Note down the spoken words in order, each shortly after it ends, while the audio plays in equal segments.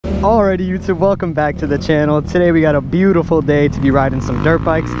Alrighty YouTube, welcome back to the channel. Today we got a beautiful day to be riding some dirt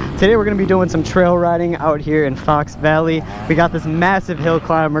bikes. Today we're going to be doing some trail riding out here in Fox Valley. We got this massive hill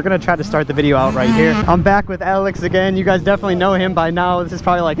climb. We're going to try to start the video out right here. I'm back with Alex again. You guys definitely know him by now. This is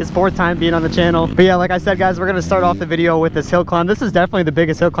probably like his 4th time being on the channel. But yeah, like I said guys, we're going to start off the video with this hill climb. This is definitely the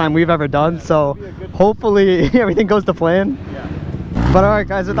biggest hill climb we've ever done, so hopefully everything goes to plan. But alright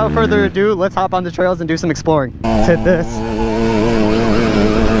guys, without further ado, let's hop on the trails and do some exploring. Let's hit this.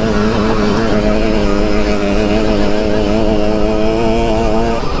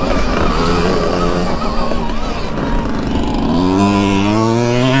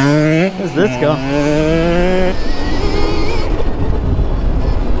 Where's this go?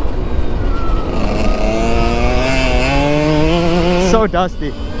 So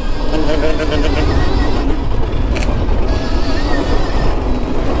dusty.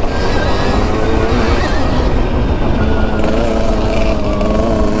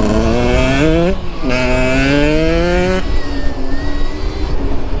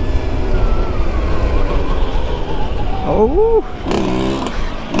 Oh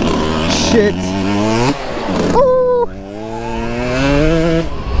shit. Oh.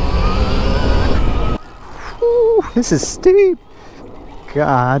 Ooh, this is steep.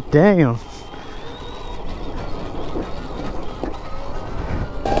 God damn.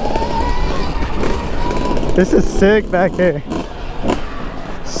 This is sick back here.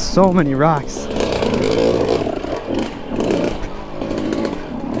 So many rocks.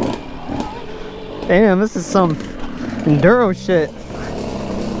 Damn, this is some enduro shit.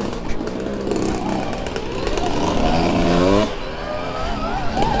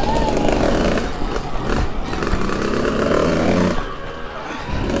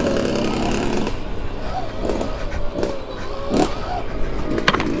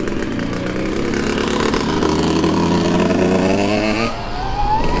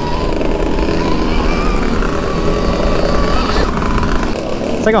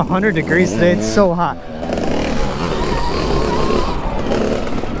 It's like 100 degrees today, it's so hot.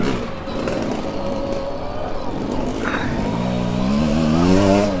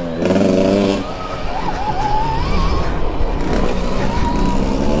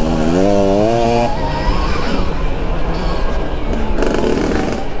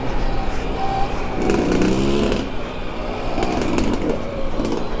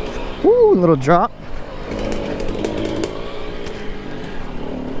 Ooh, little drop.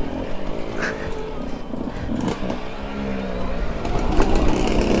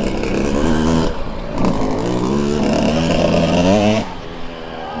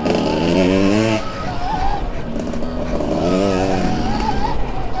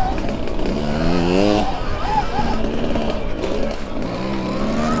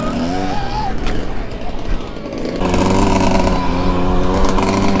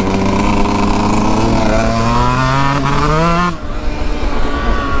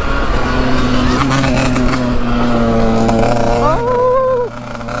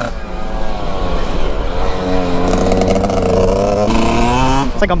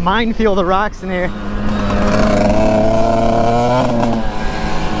 It's like a minefield of rocks in here.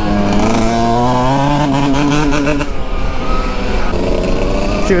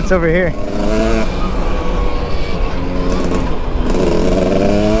 Let's see what's over here.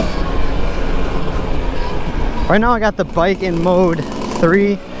 Right now I got the bike in mode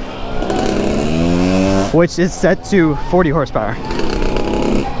 3, which is set to 40 horsepower.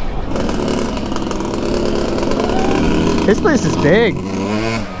 This place is big.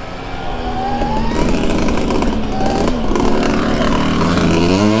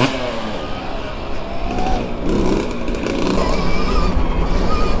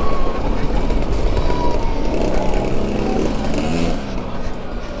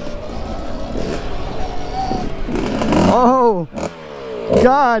 Oh,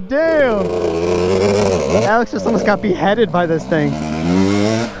 god damn. Alex just almost got beheaded by this thing.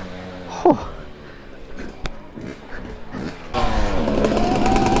 Oh.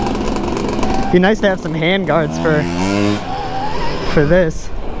 Be nice to have some hand guards for this.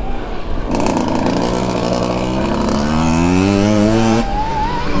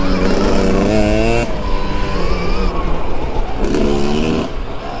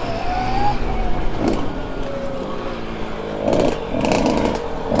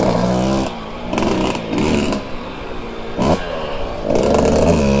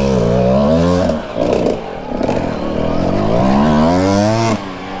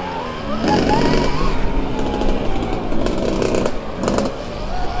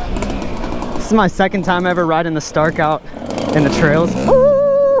 This is my 2nd time ever riding the Stark out in the trails.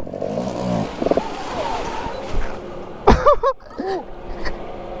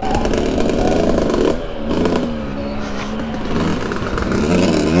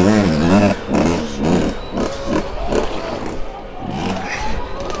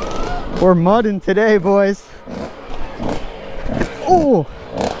 We're mudding today, boys. Oh!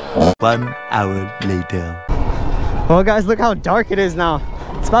 1 hour later. Well, guys, look how dark it is now.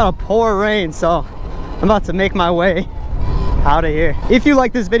 It's about to pour rain, so I'm about to make my way out of here. If you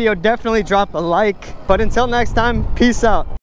like this video, definitely drop a like. But until next time, peace out.